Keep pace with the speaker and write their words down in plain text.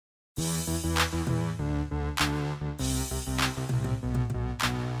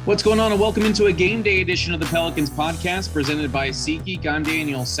What's going on, and welcome into a game day edition of the Pelicans podcast presented by SeatGeek. I'm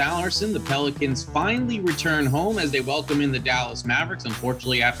Daniel Salerson. The Pelicans finally return home as they welcome in the Dallas Mavericks.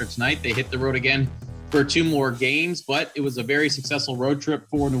 Unfortunately, after tonight, they hit the road again for two more games, but it was a very successful road trip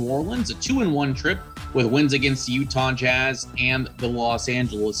for New Orleans, a 2-1 trip with wins against the Utah Jazz and the Los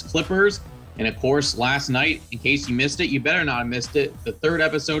Angeles Clippers. And of course, last night, in case you missed it, you better not have missed it, the third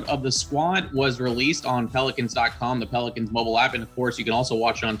episode of The Squad was released on Pelicans.com, the Pelicans mobile app. And of course, you can also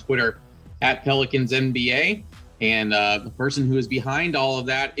watch it on Twitter at Pelicans NBA. And the person who is behind all of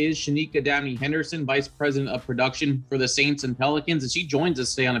that is Shaneika Dabney-Henderson, Vice President of Production for the Saints and Pelicans. And she joins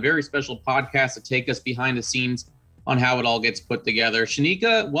us today on a very special podcast to take us behind the scenes on how it all gets put together.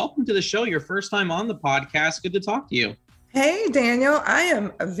 Shaneika, welcome to the show. Your first time on the podcast. Good to talk to you. Hey, Daniel, I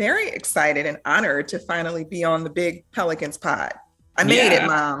am very excited and honored to finally be on the big Pelicans pod. I made it,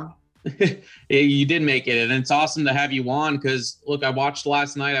 Mom. You did make it. And it's awesome to have you on because, look, I watched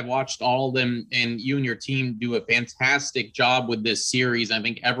last night. I've watched all of them, and you and your team do a fantastic job with this series. I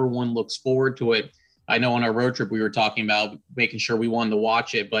think everyone looks forward to it. I know on our road trip we were talking about making sure we wanted to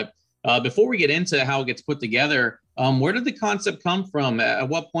watch it. But before we get into how it gets put together, where did the concept come from? At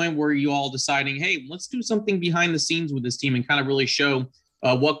what point were you all deciding, hey, let's do something behind the scenes with this team and kind of really show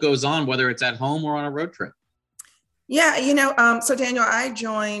what goes on, whether it's at home or on a road trip? Yeah, so Daniel, I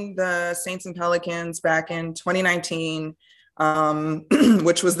joined the Saints and Pelicans back in 2019,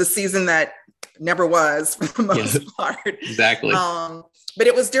 which was the season that never was for the most part. Exactly. But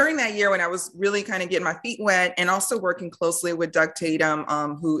it was during that year when I was really kind of getting my feet wet and also working closely with Doug Tatum,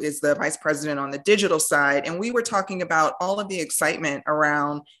 who is the vice president on the digital side. And we were talking about all of the excitement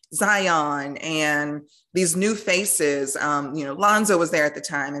around Zion and these new faces. Lonzo was there at the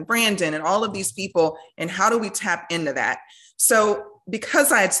time, and Brandon, and all of these people. And how do we tap into that? So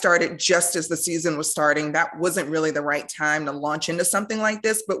because I had started just as the season was starting, that wasn't really the right time to launch into something like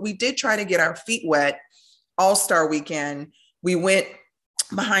this. But we did try to get our feet wet. All-Star weekend, we went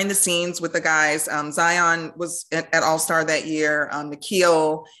behind the scenes with the guys. Zion was at All-Star that year,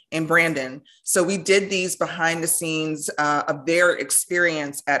 Nikhil and Brandon. So we did these behind the scenes of their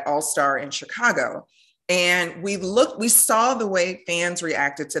experience at All-Star in Chicago. And we saw the way fans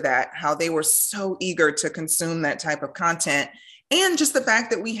reacted to that, how they were so eager to consume that type of content. And just the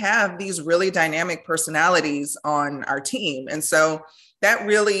fact that we have these really dynamic personalities on our team. And so that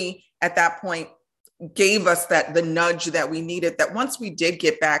really, at that point, gave us the nudge that we needed, that once we did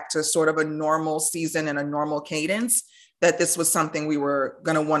get back to sort of a normal season and a normal cadence, that this was something we were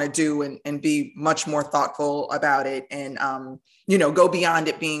going to want to do and be much more thoughtful about it and, go beyond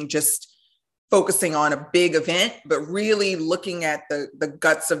it being just focusing on a big event, but really looking at the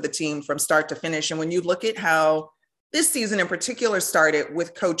guts of the team from start to finish. And when you look at how this season in particular started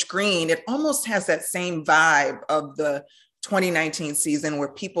with Coach Green, it almost has that same vibe of the 2019 season where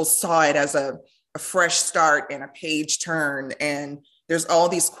people saw it as a fresh start and a page turn. And there's all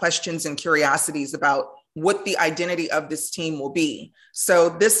these questions and curiosities about what the identity of this team will be. So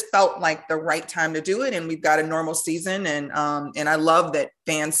this felt like the right time to do it. And we've got a normal season. And I love that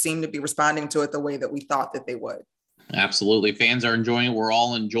fans seem to be responding to it the way that we thought that they would. Absolutely. Fans are enjoying it. We're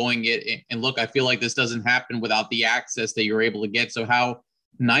all enjoying it. And look, I feel like this doesn't happen without the access that you're able to get. So how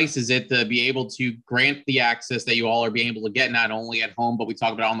nice is it to be able to grant the access that you all are being able to get, not only at home, but we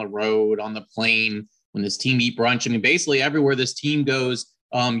talk about on the road, on the plane, when this team eat brunch. I mean, basically everywhere this team goes,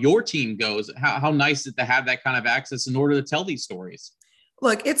 your team goes. How nice is it to have that kind of access in order to tell these stories?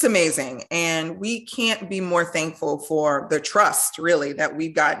 Look, it's amazing. And we can't be more thankful for the trust, really, that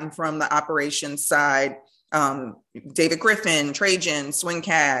we've gotten from the operations side. David Griffin, Trajan, Swing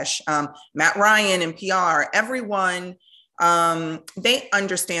Cash, Matt Ryan and PR, everyone. They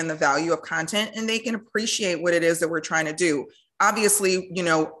understand the value of content and they can appreciate what it is that we're trying to do. Obviously,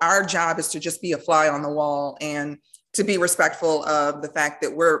 our job is to just be a fly on the wall and to be respectful of the fact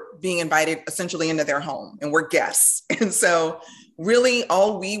that we're being invited essentially into their home and we're guests. And so really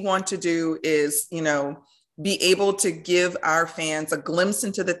all we want to do is, be able to give our fans a glimpse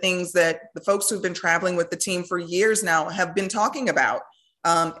into the things that the folks who've been traveling with the team for years now have been talking about.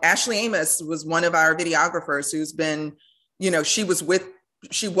 Ashley Amos was one of our videographers who's been, she was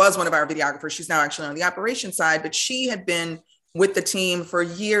one of our videographers. She's now actually on the operations side, but she had been with the team for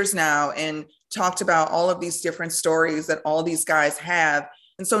years now and talked about all of these different stories that all these guys have.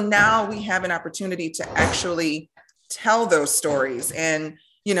 And so now we have an opportunity to actually tell those stories. And,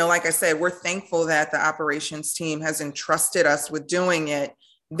 like I said, we're thankful that the operations team has entrusted us with doing it.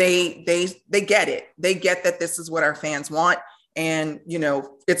 They get it. They get that this is what our fans want. And,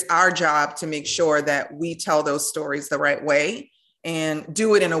 it's our job to make sure that we tell those stories the right way and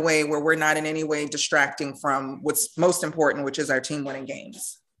do it in a way where we're not in any way distracting from what's most important, which is our team winning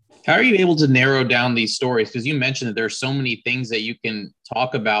games. How are you able to narrow down these stories? Because you mentioned that there's so many things that you can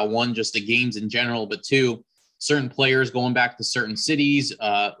talk about. One, just the games in general, but two, certain players going back to certain cities.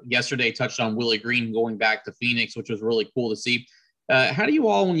 Yesterday touched on Willie Green going back to Phoenix, which was really cool to see. How do you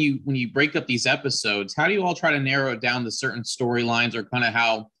all, when you break up these episodes, how do you all try to narrow it down to certain storylines or kind of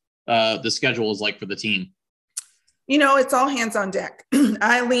how the schedule is like for the team? It's all hands on deck.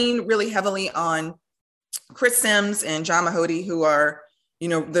 I lean really heavily on Chris Sims and John Mahody, who are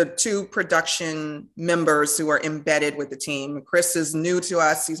the two production members who are embedded with the team. Chris is new to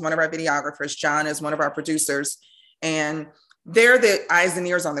us. He's one of our videographers. John is one of our producers, and they're the eyes and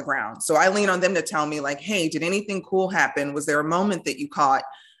ears on the ground. So I lean on them to tell me like, hey, did anything cool happen? Was there a moment that you caught?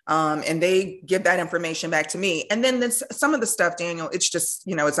 And they give that information back to me. And then some of the stuff, Daniel, it's just,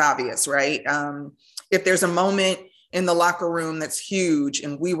 it's obvious, right? If there's a moment in the locker room that's huge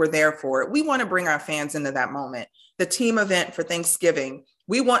and we were there for it, we want to bring our fans into that moment. The team event for Thanksgiving,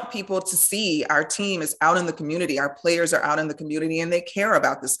 we want people to see our team is out in the community. Our players are out in the community and they care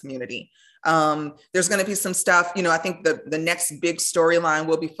about this community. There's going to be some stuff, I think the next big storyline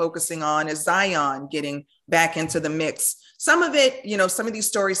we'll be focusing on is Zion getting back into the mix. Some of it, some of these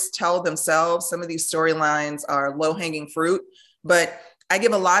stories tell themselves. Some of these storylines are low-hanging fruit, but I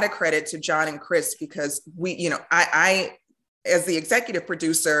give a lot of credit to John and Chris because I, as the executive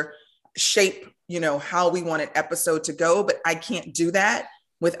producer, shape, how we want an episode to go, but I can't do that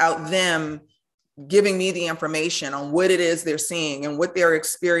without them giving me the information on what it is they're seeing and what they're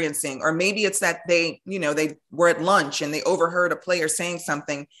experiencing. Or maybe it's that they were at lunch and they overheard a player saying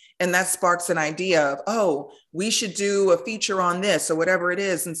something and that sparks an idea of, oh, we should do a feature on this or whatever it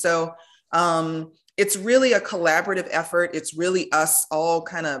is. And so it's really a collaborative effort. It's really us all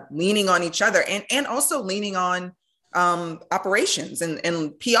kind of leaning on each other and also leaning on operations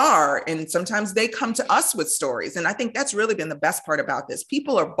and PR. And sometimes they come to us with stories. And I think that's really been the best part about this.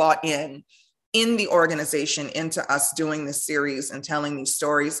 People are bought in the organization into us doing this series and telling these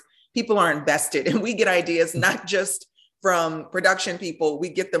stories. People are invested and we get ideas, not just from production people, we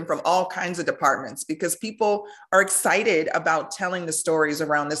get them from all kinds of departments because people are excited about telling the stories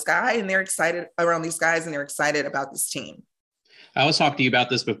around this guy and they're excited around these guys and they're excited about this team. I was talking to you about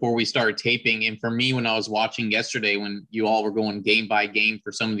this before we started taping. And for me, when I was watching yesterday, when you all were going game by game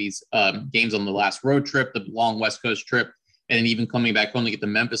for some of these games on the last road trip, the long West Coast trip, and then even coming back home to get the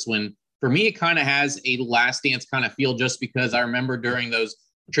Memphis win, for me, it kind of has a Last Dance kind of feel just because I remember during those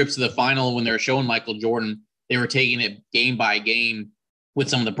trips to the final when they were showing Michael Jordan, they were taking it game by game with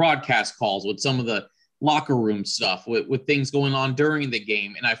some of the broadcast calls, with some of the locker room stuff, with things going on during the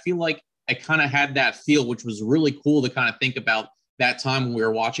game. And I feel like I kind of had that feel, which was really cool to kind of think about that time when we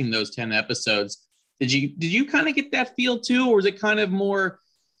were watching those 10 episodes. Did you kind of get that feel too? Or is it kind of more,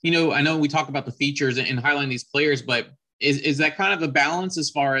 I know we talk about the features and highlighting these players, but is that kind of a balance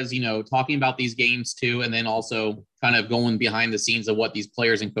as far as, talking about these games too, and then also kind of going behind the scenes of what these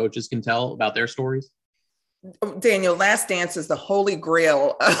players and coaches can tell about their stories? Daniel, Last Dance is the holy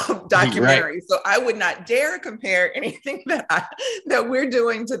grail of documentary. Right. So I would not dare compare anything that we're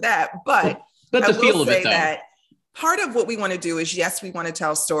doing to that. But the I feel will of say it, though. that part of what we want to do is, yes, we want to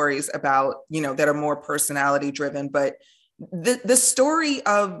tell stories about, that are more personality driven, but the story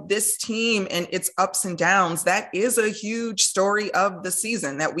of this team and its ups and downs, that is a huge story of the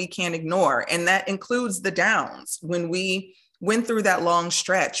season that we can't ignore. And that includes the downs when we went through that long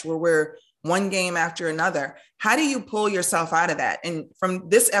stretch where we're one game after another. How do you pull yourself out of that? And from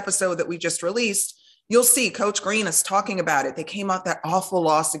this episode that we just released, you'll see Coach Green is talking about it. They came out that awful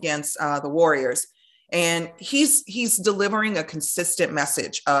loss against the Warriors. And he's delivering a consistent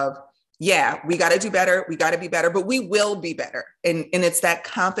message of, yeah, we got to do better. We got to be better, but we will be better. And it's that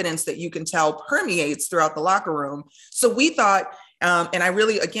confidence that you can tell permeates throughout the locker room. So we thought, and I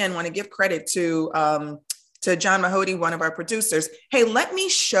really, again, want to give credit to John Mahody, one of our producers. Hey, let me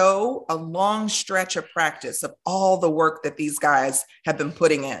show a long stretch of practice of all the work that these guys have been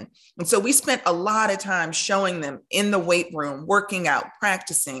putting in. And so we spent a lot of time showing them in the weight room, working out,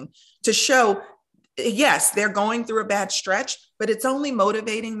 practicing to show, yes, they're going through a bad stretch, but it's only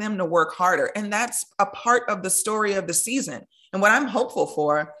motivating them to work harder. And that's a part of the story of the season. And what I'm hopeful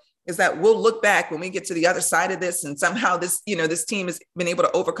for is that we'll look back when we get to the other side of this and somehow this team has been able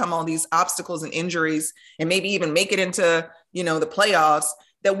to overcome all these obstacles and injuries and maybe even make it into, the playoffs,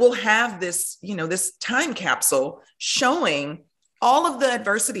 that we'll have this, this time capsule showing all of the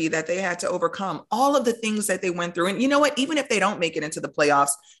adversity that they had to overcome, all of the things that they went through. And you know what, even if they don't make it into the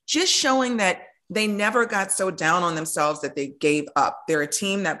playoffs, just showing that they never got so down on themselves that they gave up. They're a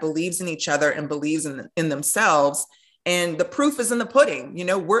team that believes in each other and believes in themselves. And the proof is in the pudding.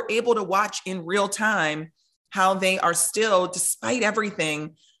 We're able to watch in real time how they are still, despite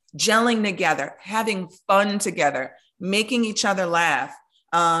everything, gelling together, having fun together, making each other laugh.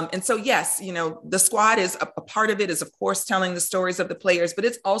 And so, yes, the squad is a part of it is, of course, telling the stories of the players, but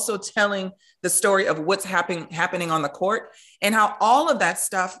it's also telling the story of what's happening on the court and how all of that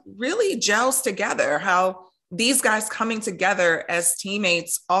stuff really gels together, how these guys coming together as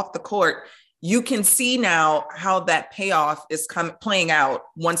teammates off the court. You can see now how that payoff is playing out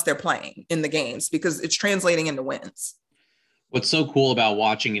once they're playing in the games, because it's translating into wins. What's so cool about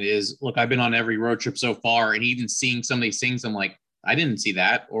watching it is, look, I've been on every road trip so far, and even seeing some of these things, I'm like, I didn't see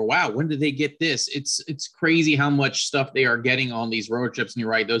that. Or, wow, when did they get this? It's crazy how much stuff they are getting on these road trips. And you're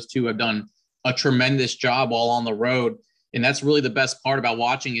right, those two have done a tremendous job all on the road. And that's really the best part about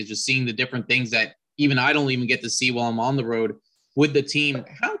watching, is just seeing the different things that even I don't even get to see while I'm on the road with the team.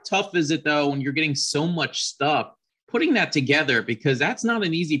 How tough is it, though, when you're getting so much stuff, putting that together? Because that's not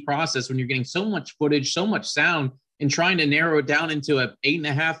an easy process when you're getting so much footage, so much sound, and trying to narrow it down into a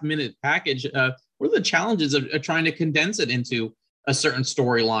 8.5-minute package. What are the challenges of trying to condense it into a certain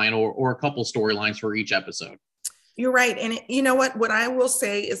storyline or a couple storylines for each episode? You're right. And you know what I will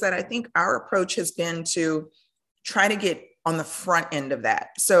say is that I think our approach has been to try to get on the front end of that.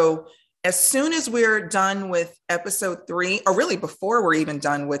 So as soon as we're done with episode 3, or really before we're even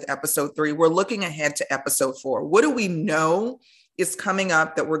done with episode 3, we're looking ahead to episode 4. What do we know is coming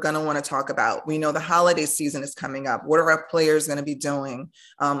up that we're going to want to talk about? We know the holiday season is coming up. What are our players going to be doing?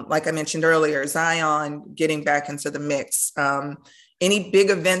 Like I mentioned earlier, Zion getting back into the mix. Any big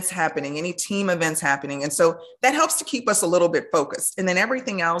events happening, any team events happening. And so that helps to keep us a little bit focused. And then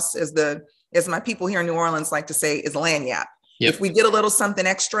everything else, as my people here in New Orleans like to say, is lagniappe. Yep. If we get a little something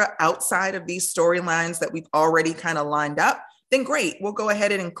extra outside of these storylines that we've already kind of lined up, then great, we'll go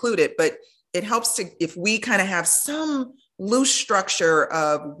ahead and include it. But it helps if we kind of have some loose structure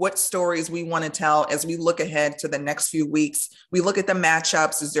of what stories we want to tell as we look ahead to the next few weeks. We look at the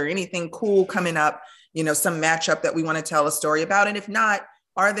matchups. Is there anything cool coming up? Some matchup that we want to tell a story about? And if not,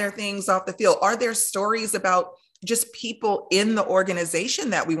 are there things off the field? Are there stories about just people in the organization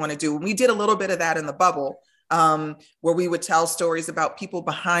that we want to do? And we did a little bit of that in the bubble, where we would tell stories about people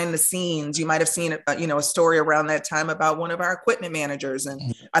behind the scenes. You might have seen, a story around that time about one of our equipment managers.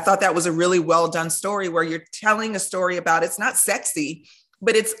 And I thought that was a really well done story, where you're telling a story about, it's not sexy,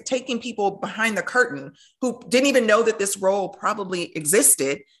 but it's taking people behind the curtain who didn't even know that this role probably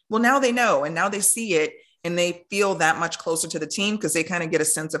existed. Well, now they know, and now they see it, and they feel that much closer to the team because they kind of get a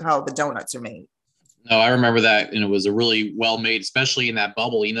sense of how the donuts are made. No, I remember that, and it was a really well made, especially in that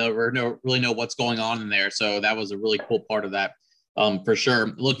bubble. You never really know what's going on in there, so that was a really cool part of that, for sure.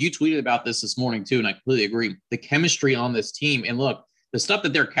 Look, you tweeted about this morning too, and I completely agree. The chemistry on this team, and look, the stuff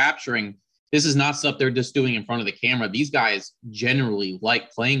that they're capturing, this is not stuff they're just doing in front of the camera. These guys generally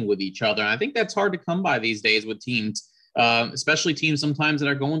like playing with each other, and I think that's hard to come by these days with teams, especially teams sometimes that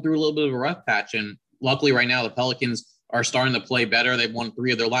are going through a little bit of a rough patch. And luckily, right now the Pelicans are starting to play better. They've won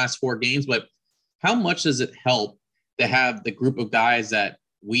 3 of their last 4 games, but how much does it help to have the group of guys that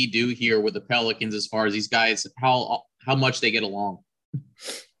we do here with the Pelicans, as far as these guys, how much they get along?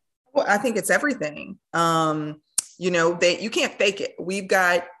 Well, I think it's everything. You can't fake it. We've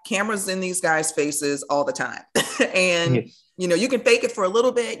got cameras in these guys' faces all the time. And, you can fake it for a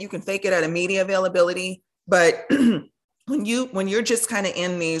little bit. You can fake it at a media availability. But when you're just kind of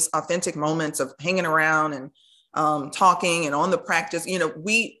in these authentic moments of hanging around and talking and on the practice,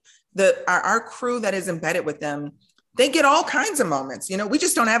 our crew that is embedded with them, they get all kinds of moments. We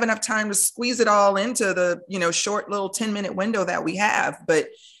just don't have enough time to squeeze it all into the, short little 10-minute window that we have. But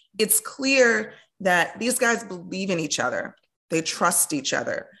it's clear that these guys believe in each other. They trust each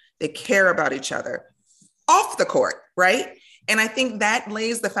other. They care about each other off the court, right? And I think that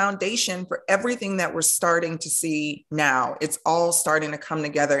lays the foundation for everything that we're starting to see now. It's all starting to come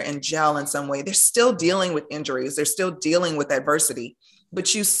together and gel in some way. They're still dealing with injuries. They're still dealing with adversity,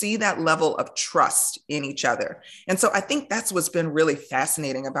 but you see that level of trust in each other. And so I think that's what's been really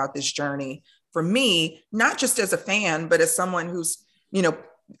fascinating about this journey for me, not just as a fan, but as someone who's,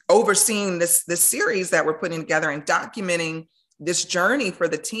 overseeing this series that we're putting together and documenting this journey for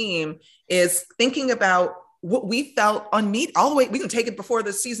the team, is thinking about what we felt on media all the way. We can take it before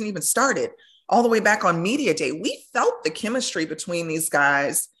the season even started, all the way back on media day. We felt the chemistry between these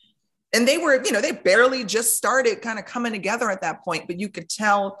guys, and they were, they barely just started kind of coming together at that point, but you could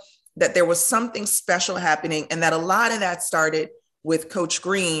tell that there was something special happening, and that a lot of that started with Coach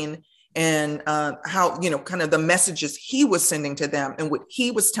Green and how, kind of the messages he was sending to them and what he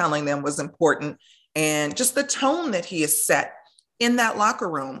was telling them was important, and just the tone that he has set in that locker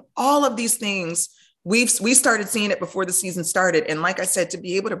room. All of these things, we started seeing it before the season started. And like I said, to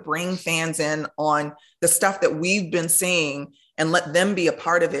be able to bring fans in on the stuff that we've been seeing and let them be a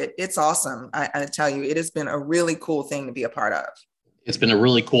part of it, it's awesome. I tell you, it has been a really cool thing to be a part of. It's been a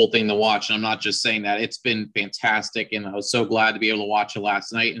really cool thing to watch. And I'm not just saying that. It's been fantastic. And I was so glad to be able to watch it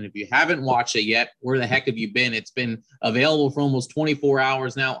last night. And if you haven't watched it yet, where the heck have you been? It's been available for almost 24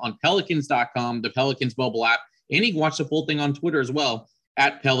 hours now on Pelicans.com, the Pelicans mobile app. And you can watch the full thing on Twitter as well,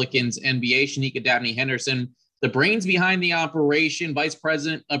 at Pelicans NBA. Shaneika Dabney-Henderson, the brains behind the operation, vice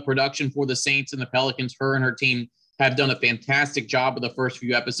president of production for the Saints and the Pelicans, her and her team have done a fantastic job with the first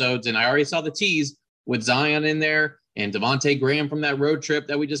few episodes. And I already saw the tease with Zion in there and Devontae Graham from that road trip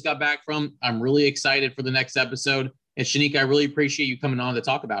that we just got back from. I'm really excited for the next episode. And Shaneika, I really appreciate you coming on to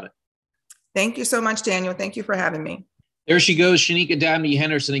talk about it. Thank you so much, Daniel. Thank you for having me. There she goes. Shaneika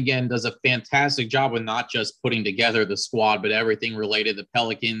Dabney-Henderson again does a fantastic job with not just putting together the squad, but everything related to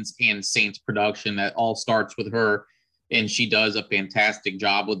Pelicans and Saints production. That all starts with her, and she does a fantastic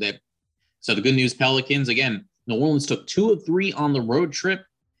job with it. So the good news, Pelicans, again, New Orleans took 2 of 3 on the road trip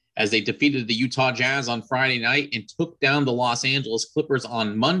as they defeated the Utah Jazz on Friday night and took down the Los Angeles Clippers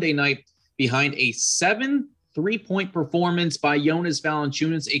on Monday night behind a 7 3-point performance by Jonas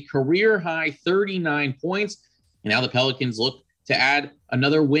Valanciunas, a career-high 39 points. And now the Pelicans look to add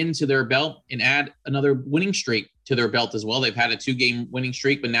another win to their belt and add another winning streak to their belt as well. They've had a 2-game winning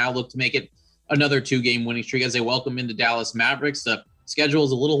streak, but now look to make it another 2-game winning streak as they welcome in the Dallas Mavericks. The schedule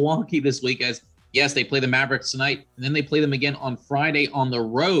is a little wonky this week as, yes, they play the Mavericks tonight, and then they play them again on Friday on the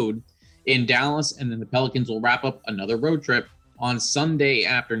road in Dallas, and then the Pelicans will wrap up another road trip on Sunday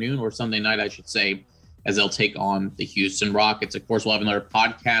afternoon, or Sunday night, I should say, as they'll take on the Houston Rockets. Of course, we'll have another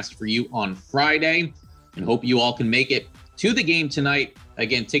podcast for you on Friday, and hope you all can make it to the game tonight.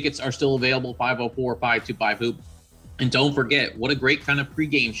 Again, tickets are still available, 504-525-HOOP. And don't forget, what a great kind of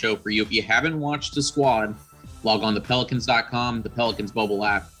pregame show for you. If you haven't watched the squad, log on to Pelicans.com, the Pelicans mobile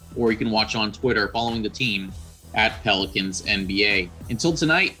app, or you can watch on Twitter following the team at Pelicans NBA. Until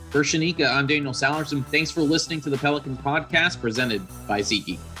tonight, for Shaneika, I'm Daniel Salerson. Thanks for listening to the Pelicans podcast presented by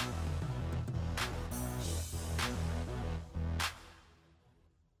SeatGeek.